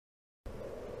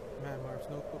Man, Marv's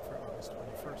Notebook for August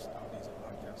 21st. Nowadays a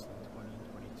podcast in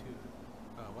 2022.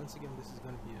 Once again, this is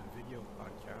going to be a video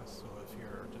podcast, so if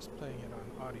you're just playing it on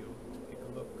audio, take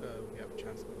a look. We have a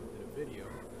chance to look at a video.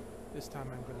 This time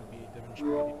I'm going to be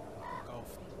demonstrating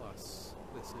Golf Plus.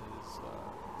 This is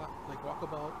not like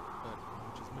walkabout, but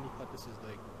which is mini putt. This is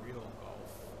like real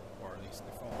golf, or at least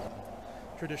they follow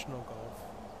traditional golf.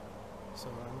 So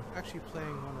I'm actually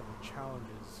playing one of the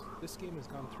challenges. This game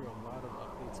has gone through a lot of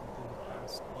updates within the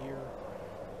past year.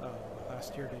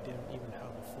 Last year they didn't even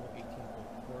have a full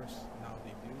 18-hole course. Now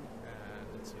they do, and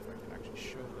let's see if I can actually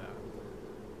show that.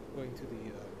 Going to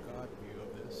the God view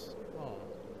of this. Oh,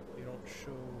 they don't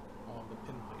show all the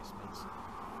pin placements.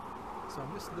 So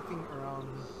I'm just looking around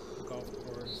the golf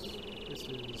course. This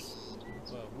is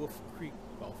Wolf Creek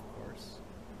Golf Course.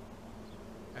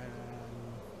 And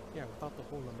yeah, without the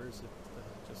hole numbers, it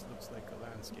just looks like a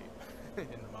landscape in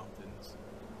the mountains.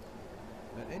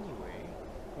 But anyway,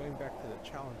 going back to the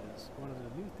challenges, one of the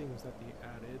new things that they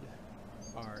added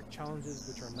are challenges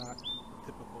which are not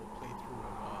typical playthrough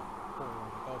of a hole on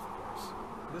the golf course.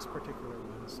 This particular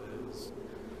one says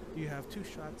you have 2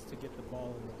 shots to get the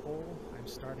ball in the hole. I'm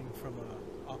starting from an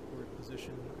awkward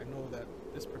position. I know that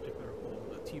this particular hole,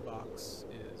 the tee box,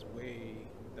 is way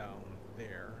down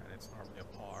there, and it's normally a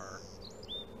par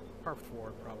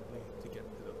 4 probably to get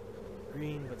to the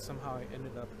green, but somehow I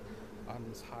ended up on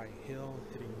this high hill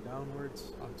hitting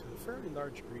downwards onto a fairly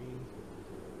large green.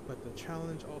 But the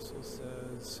challenge also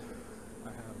says I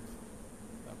have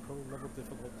a pro level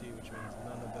difficulty, which means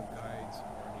none of the guides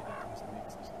or any of the things that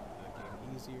makes the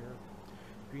game easier.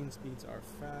 Green speeds are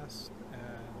fast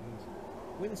and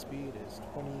wind speed is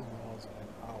 20 miles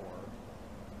an hour.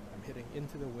 I'm hitting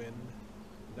into the wind,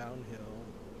 downhill.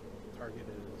 Target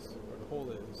is, or the hole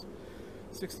is,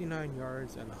 69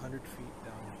 yards and 100 feet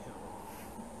downhill.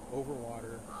 Over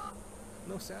water.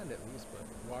 No sand at least, but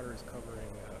water is covering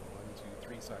 1, 2,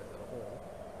 3 sides of the hole.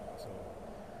 So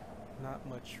not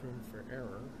much room for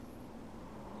error.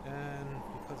 And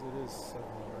because it is 7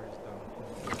 yards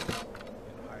downhill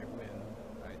in high wind,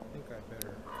 I think I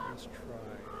better just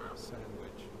try a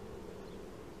sandwich.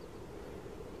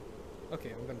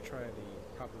 Okay, I'm going to try the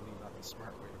probably not the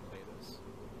smart way to play this.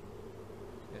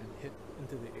 And hit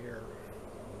into the air.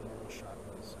 The normal shot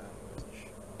was sandwich.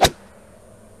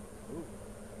 Ooh,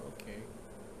 okay.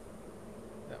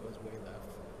 That was way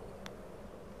left.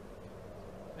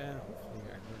 And hopefully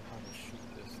I learn how to shoot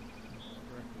this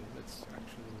correctly. Let's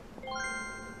actually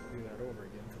do that over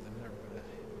again, because I'm never going to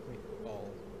make the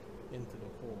ball into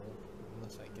the hole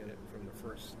unless I get it from the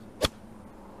first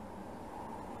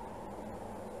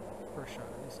shot.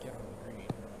 At least get on the green.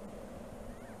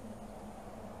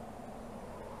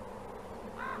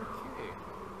 Okay,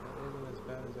 that isn't as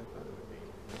bad as I thought it would be.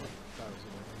 I thought it was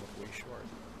going to come up way short.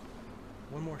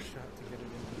 One more shot to get it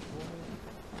into the hole.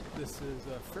 This is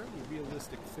fairly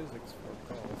realistic physics for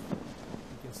golf.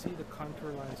 You can see the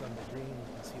contour lines on the green.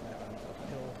 You can see that I'm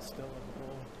uphill still at the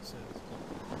hole. It says,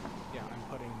 yeah, I'm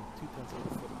putting 2/10 of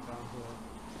a foot downhill.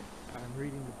 I'm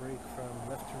reading the break from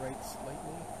left to right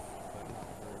slightly, but not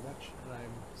very much. And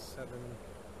I'm 7,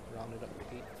 rounded up to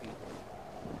 8 feet from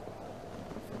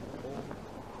the hole.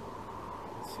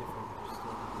 Let's see if I'm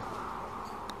still doing it.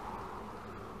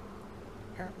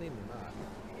 Apparently not.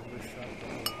 Overshot the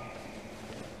hole.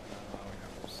 Now I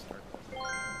have to start.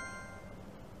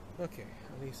 Okay,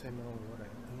 at least I know what I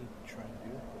need to try to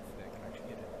do. Hopefully I can actually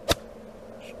get it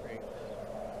straight.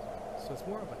 So it's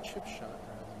more of a chip shot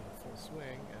rather than a full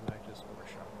swing, and I just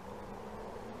overshot the hole.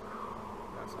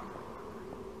 That's not good.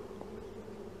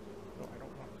 No, I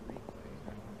don't want to replay.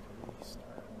 I want to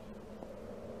restart.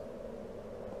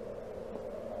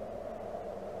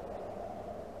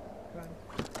 Come on.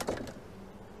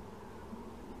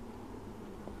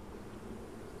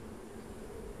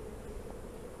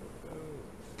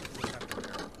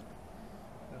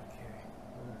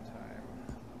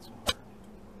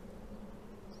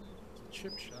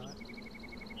 Chip shot. And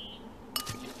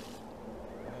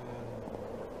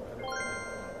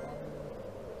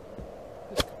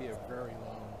this could be a very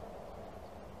long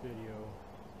video.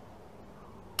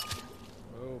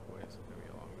 Oh boy, this is gonna be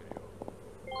a long video.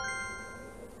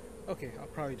 Okay, I'll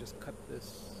probably just cut this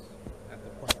at the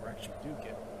point where I actually do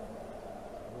get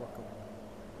a workable,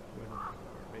 winnable,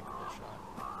 or makeable shot.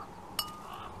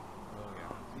 Oh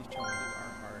yeah, these challenges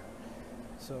are hard.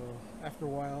 So after a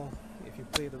while, if you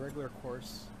play the regular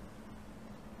course,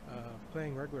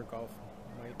 playing regular golf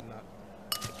might not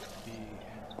be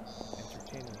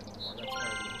entertaining anymore. That's why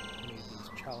we made these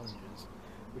challenges,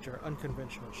 which are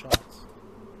unconventional shots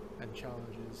and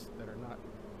challenges that are not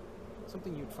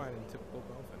something you'd find in typical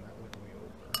golf, and that went way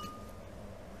over.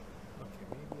 Okay,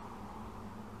 maybe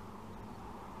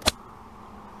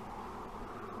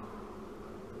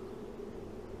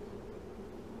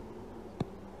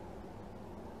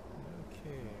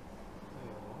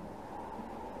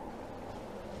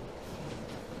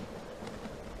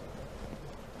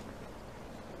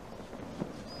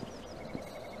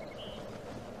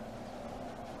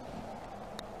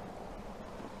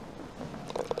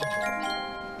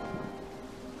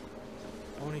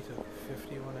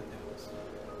want to do.